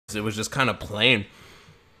It was just kind of plain.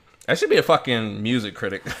 I should be a fucking music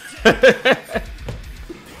critic.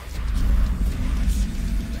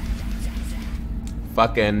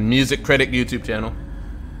 Fucking music critic YouTube channel.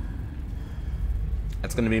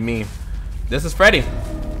 That's gonna be me. This is Freddy.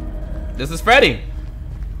 This is Freddy.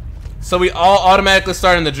 So we all automatically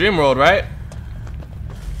start in the dream world, right?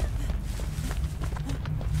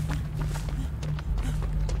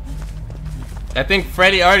 I think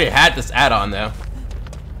Freddy already had this add-on though.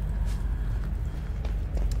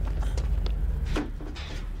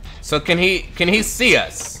 So can he see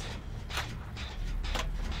us?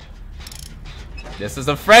 This is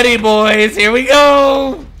a Freddy, boys. Here we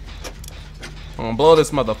go. I'm gonna blow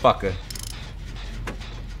this motherfucker.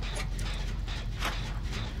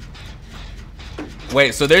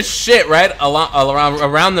 Wait, so there's shit right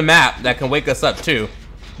around the map that can wake us up too.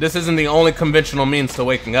 This isn't the only conventional means to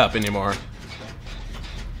waking up anymore.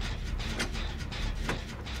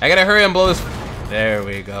 I gotta hurry and blow this. There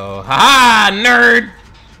we go. Haha, nerd.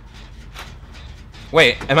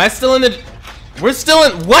 Wait, am I still in the... We're still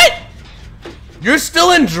in... What? You're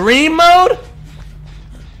still in dream mode?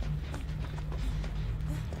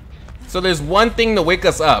 So there's one thing to wake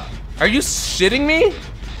us up. Are you shitting me?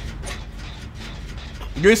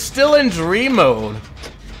 You're still in dream mode.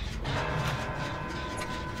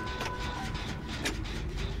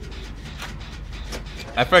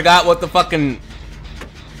 I forgot what the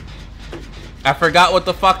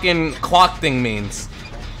fucking clock thing means.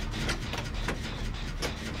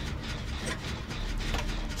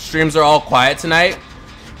 Streams are all quiet tonight?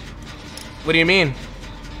 What do you mean?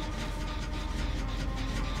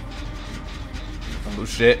 Oh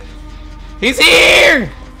shit. He's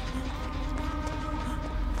here!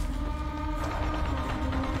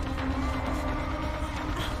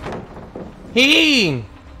 He's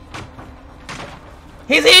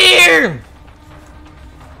here!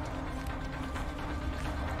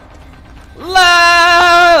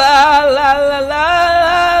 La la la la la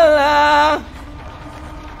la.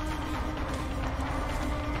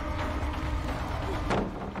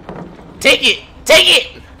 Take it! Take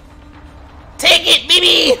it! Take it,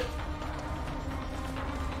 baby!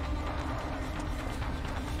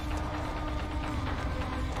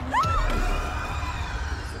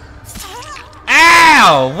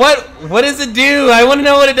 Ow! What does it do? I want to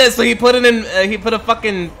know what it does. So he put it in. He put a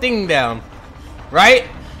fucking thing down, right?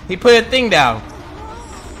 He put a thing down.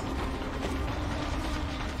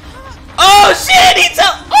 Oh shit! He's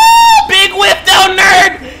a big whip down,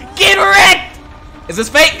 nerd. Get wrecked. Is this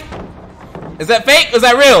fake? Is that fake? Or is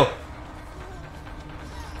that real?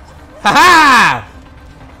 Haha!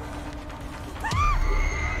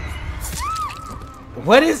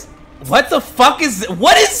 What the fuck is?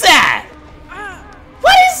 What is that?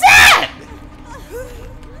 What is that?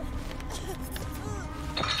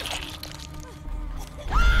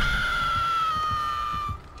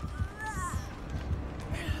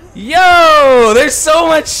 Yo, there's so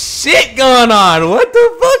much shit going on. What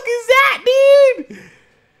the fuck is that, dude?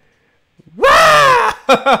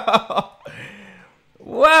 Wow!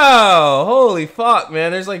 Wow! Holy fuck,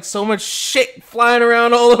 man. There's like so much shit flying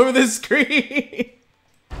around all over the screen.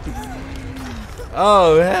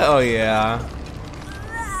 Oh, hell yeah.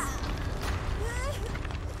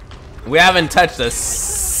 We haven't touched a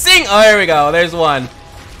sing. Oh, there we go. There's one.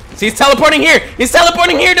 So he's teleporting here. He's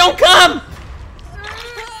teleporting here. Don't come.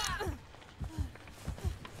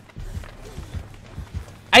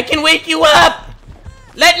 I can wake you up.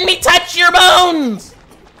 Let me touch your bones.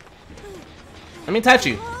 Let me touch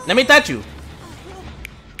you. Let me touch you.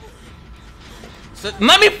 So,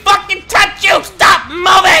 let me fucking touch you. Stop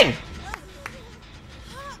moving.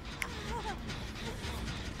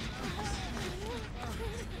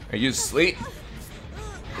 Are you asleep?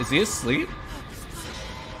 Is he asleep?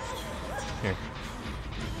 Here.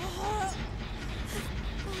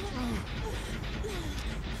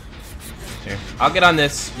 Here. I'll get on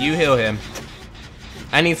this. You heal him.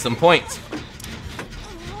 I need some points.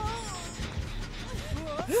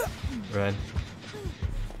 Run.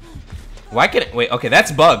 Why can it? Wait, okay,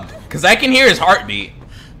 that's bugged. Because I can hear his heartbeat.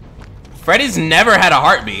 Freddy's never had a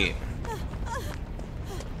heartbeat.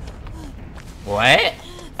 What?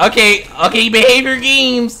 Okay, behave your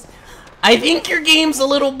games. I think your game's a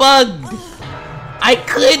little bugged. I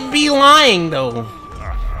could be lying, though.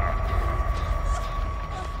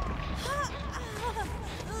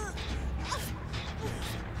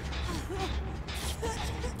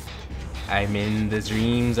 I'm in the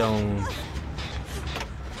dream zone.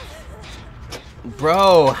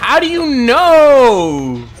 Bro, how do you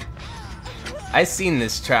know? I seen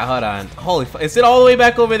this trap. Hold on. Holy fuck. Is it all the way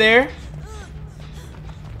back over there?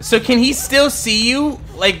 So can he still see you?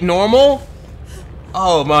 like normal.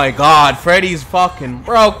 Oh my god, Freddy's fucking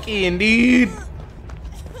broken, dude.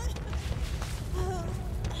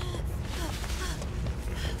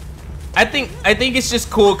 I think it's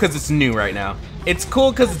just cool because it's new right now. It's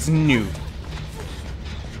cool because it's new.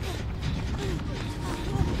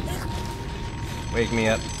 Wake me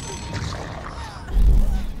up.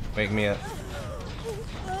 Wake me up.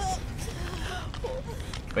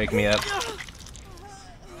 Wake me up.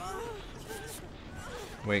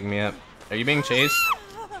 Wake me up. Are you being chased?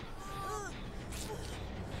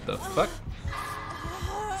 The fuck?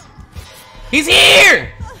 He's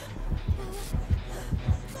here!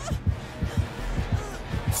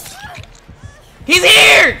 He's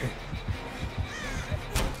here!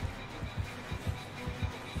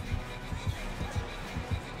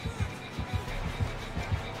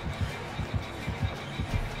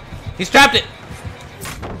 He's trapped it.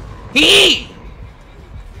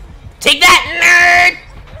 Take that, nerd!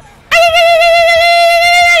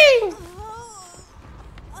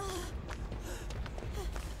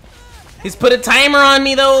 He's put a timer on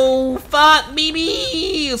me though. Fuck,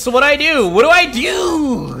 baby. So what do I do? What do I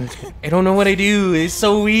do? I don't know what I do. It's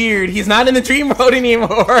so weird. He's not in the dream mode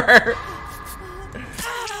anymore.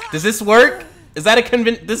 Does this work? Is that a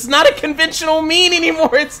this is not a conventional mean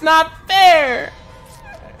anymore. It's not fair.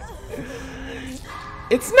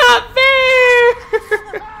 It's not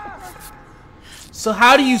fair. So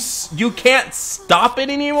how do you can't stop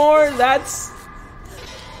it anymore?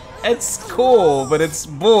 It's cool, but it's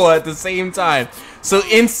bull at the same time. So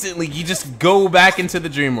instantly you just go back into the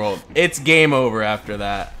dream world. It's game over after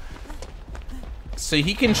that. So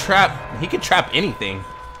he can trap anything.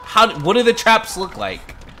 What do the traps look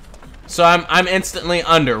like? So I'm instantly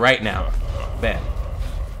under right now. Bam.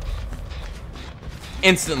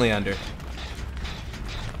 Instantly under.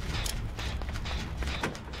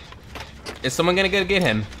 Is someone gonna go get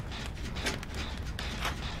him?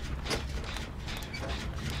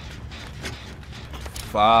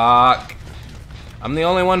 Fuck. I'm the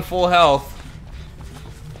only one full health.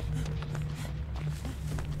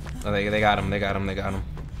 Oh, they got him. They got him. They got him.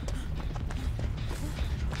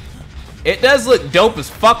 It does look dope as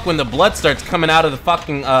fuck when the blood starts coming out of the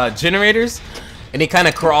fucking generators and he kind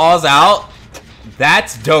of crawls out.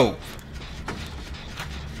 That's dope.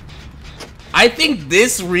 I think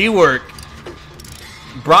this rework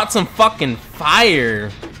brought some fucking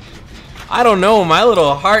fire. I don't know, my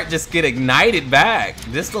little heart just get ignited back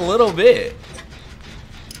just a little bit.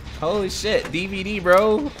 Holy shit, DVD,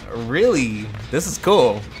 bro. Really? This is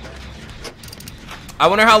cool. I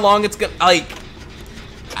wonder how long it's gonna, like,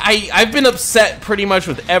 I've been upset pretty much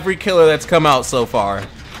with every killer that's come out so far.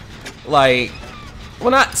 Like,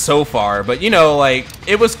 well, not so far, but you know, like,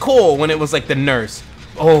 it was cool when it was like the nurse.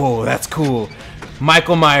 Oh, that's cool.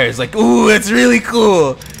 Michael Myers, like, ooh, that's really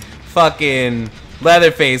cool. Fucking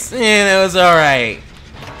Leatherface, that was alright.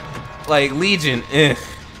 Like, Legion,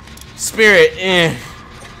 Spirit,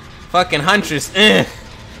 Fucking Huntress,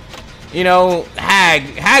 You know,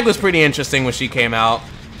 Hag was pretty interesting when she came out.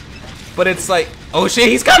 But it's like, oh shit,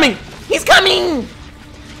 he's coming! He's coming!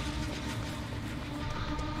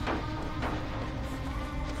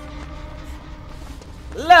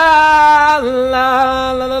 La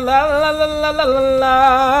la la la la la la la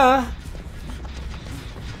la.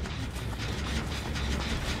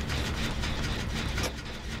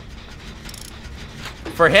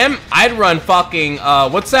 For him, I'd run fucking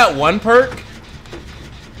what's that one perk?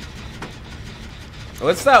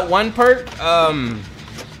 What's that one perk?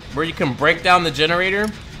 Where you can break down the generator?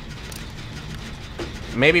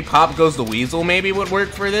 Maybe Pop Goes the Weasel maybe would work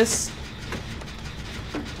for this.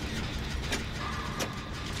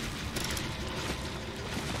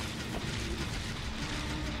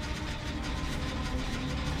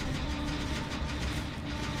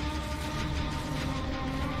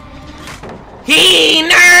 He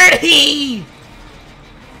nerd he.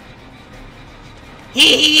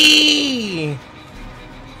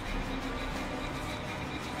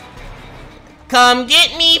 Come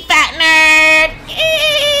get me, fat nerd.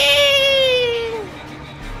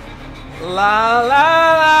 La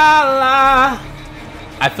la la la.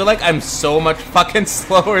 I feel like I'm so much fucking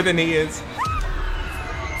slower than he is.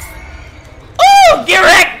 Oh, get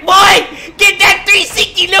wrecked, boy! Get that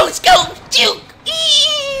 360 no scope juke.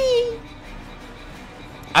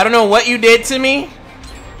 I don't know what you did to me.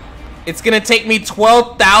 It's gonna take me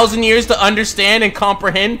 12,000 years to understand and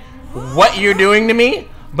comprehend what you're doing to me,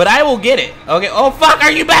 but I will get it. Okay. Oh fuck, are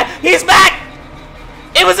you back? He's back!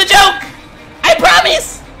 It was a joke! I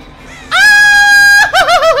promise!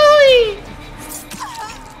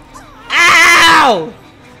 Ow!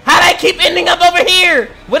 How'd I keep ending opening up over here?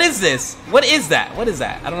 What is this? What is that? What is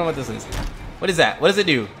that? I don't know what this is. What is that? What does it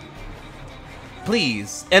do?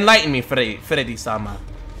 Please enlighten me, Freddy-sama.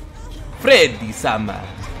 Freddy-sama.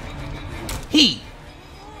 He.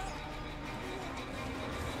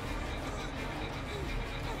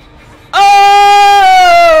 Oh!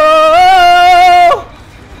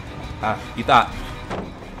 Ah, you thought.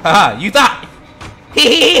 Haha, you thought.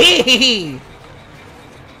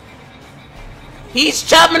 He's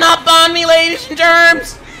chopping up on me, ladies and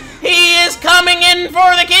germs. He is coming in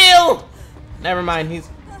for the kill. Never mind. He's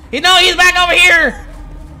back over here.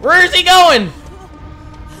 Where is he going?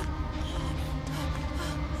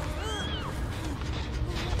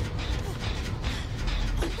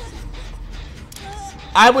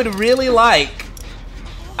 I would really like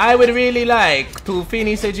to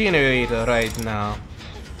finish a generator right now.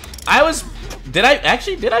 Did I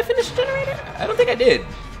finish the generator? I don't think I did.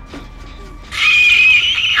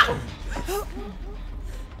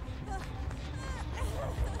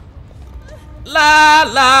 La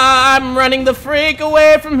la, I'm running the freak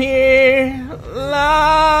away from here.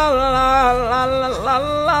 La la la la la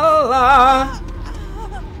la la.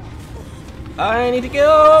 I need to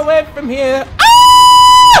go away from here.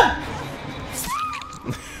 Ah!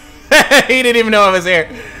 He didn't even know I was here.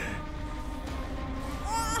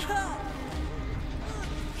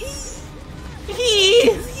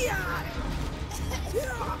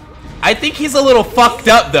 I think he's a little fucked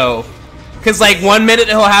up though. Cause like 1 minute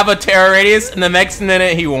he'll have a terror radius and the next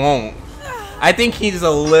minute he won't. I think he's a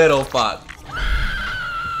little fucked.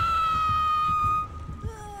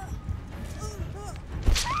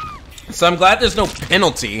 So I'm glad there's no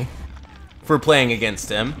penalty for playing against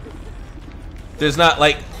him. There's not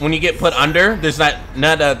like when you get put under, there's not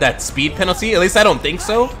that speed penalty. At least I don't think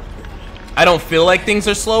so. I don't feel like things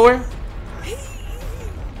are slower.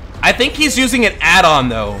 I think he's using an add-on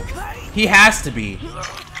though. He has to be.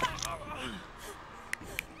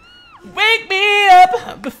 Wake me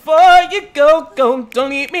up before you go, don't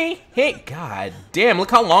leave me. Hey, god damn,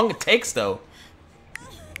 look how long it takes though.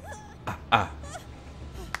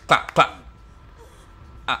 Clap, clap.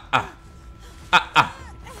 Clap,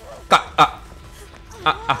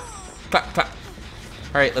 clap, clap.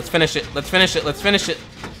 Alright, let's finish it, let's finish it, let's finish it.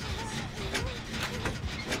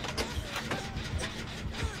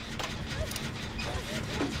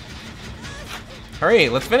 Hurry,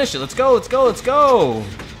 let's finish it, let's go, let's go, let's go.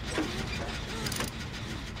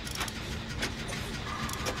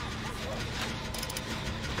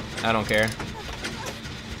 I don't care.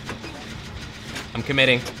 I'm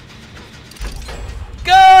committing.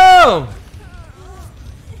 Go!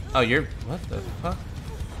 Oh, you're... What the fuck?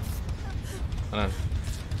 Hold on.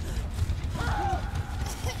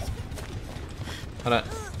 Hold on.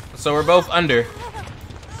 So we're both under.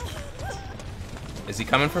 Is he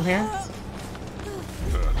coming from here?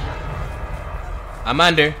 I'm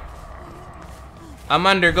under. I'm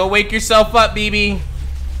under. Go wake yourself up, BB.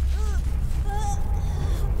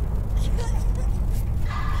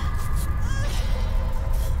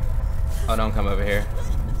 Oh, don't come over here.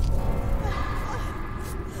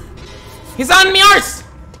 He's on me arse!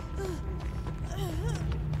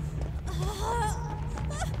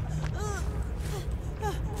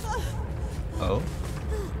 Oh.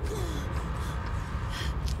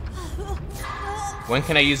 When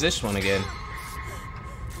can I use this one again?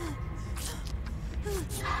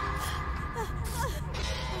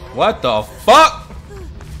 What the fuck?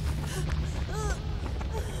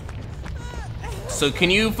 So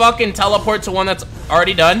can you fucking teleport to one that's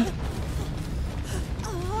already done?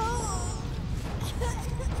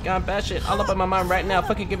 God, bad shit all up in my mind right now.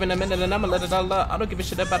 Fucking give it a minute and I'ma let it all out. I don't give a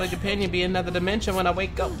shit about your opinion. Be another dimension when I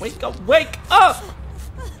wake up. Wake up, wake up!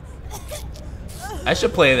 I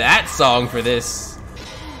should play that song for this.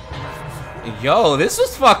 Yo, this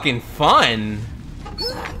was fucking fun.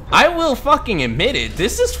 I will fucking admit it.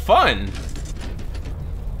 This is fun.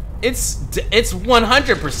 It's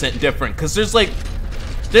 100% different because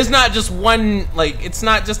there's not just one, like, it's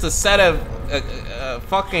not just a set of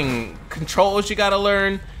fucking controls you gotta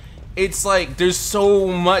learn. It's like there's so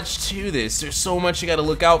much to this. There's so much you gotta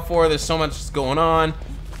look out for. There's so much that's going on.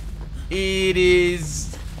 It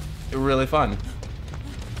is really fun.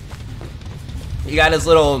 You got his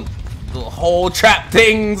little hole trap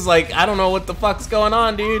things. Like, I don't know what the fuck's going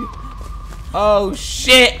on, dude. Oh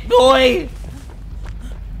shit, boy.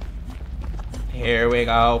 Here we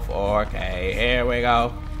go, 4K. Here we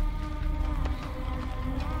go.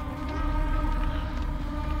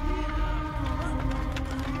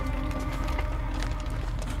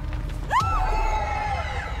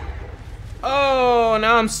 Oh,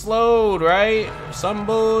 now I'm slowed, right? Some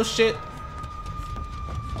bullshit.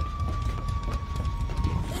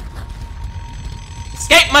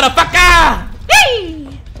 motherfucker! Hey!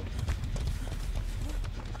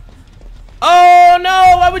 Oh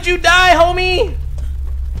no, why would you die, homie?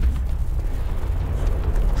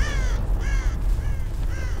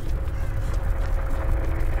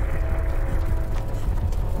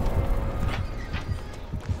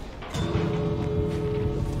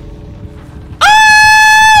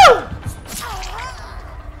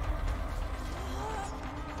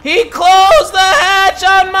 He closed the hatch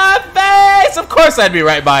on my face! Of course I'd be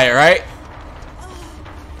right by it, right?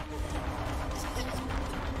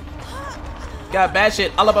 Got bad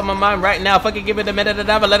shit all up on my mind right now. Fucking give it a minute and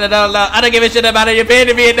I'm let it out. I don't give a shit about it. You're paying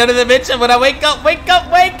to be another dimension. When I wake up, wake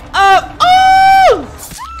up, wake up! Oh!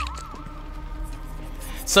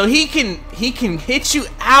 So he can hit you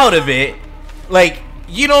out of it. Like,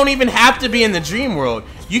 you don't even have to be in the dream world.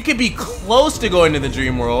 You could be close to going to the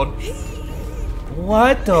dream world.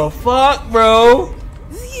 What the fuck, bro?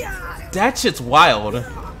 That shit's wild.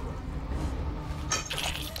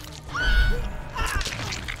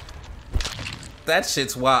 That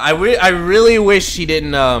shit's wild. I really wish he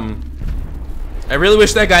didn't, I really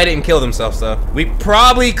wish that guy didn't kill himself, though. We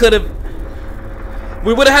probably could have...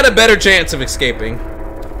 We would have had a better chance of escaping.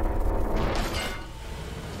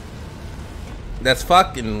 That's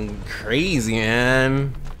fucking crazy,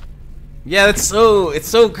 man. Yeah, it's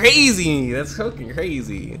so crazy. That's fucking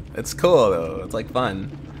crazy. It's cool though. It's like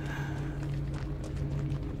fun.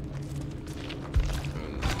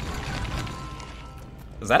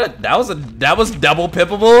 Was that that was double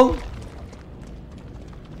pippable?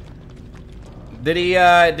 Did he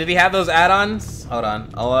have those add-ons? Hold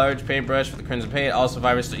on. A large paintbrush for the crimson paint. All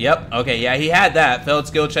survivors. Yep. Okay. Yeah, he had that. Failed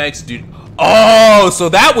skill checks, dude. Oh, so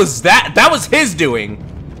that was his doing.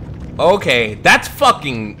 Okay, that's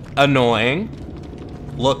fucking annoying.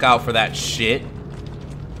 Look out for that shit.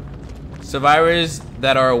 Survivors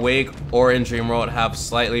that are awake or in dream world have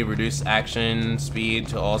slightly reduced action speed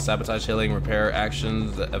to all sabotage, healing, repair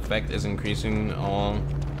actions. The effect is increasing on...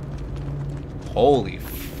 Holy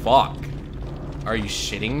fuck. Are you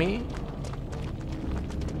shitting me?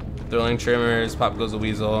 Throwing trimmers, pop goes the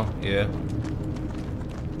weasel. Yeah.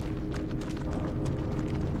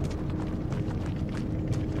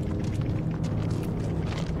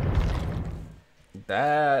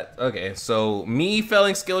 Okay, so me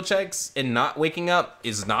failing skill checks and not waking up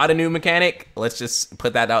is not a new mechanic. Let's just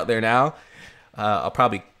put that out there now. I'll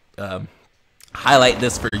probably highlight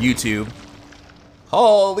this for YouTube.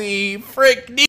 Holy frick.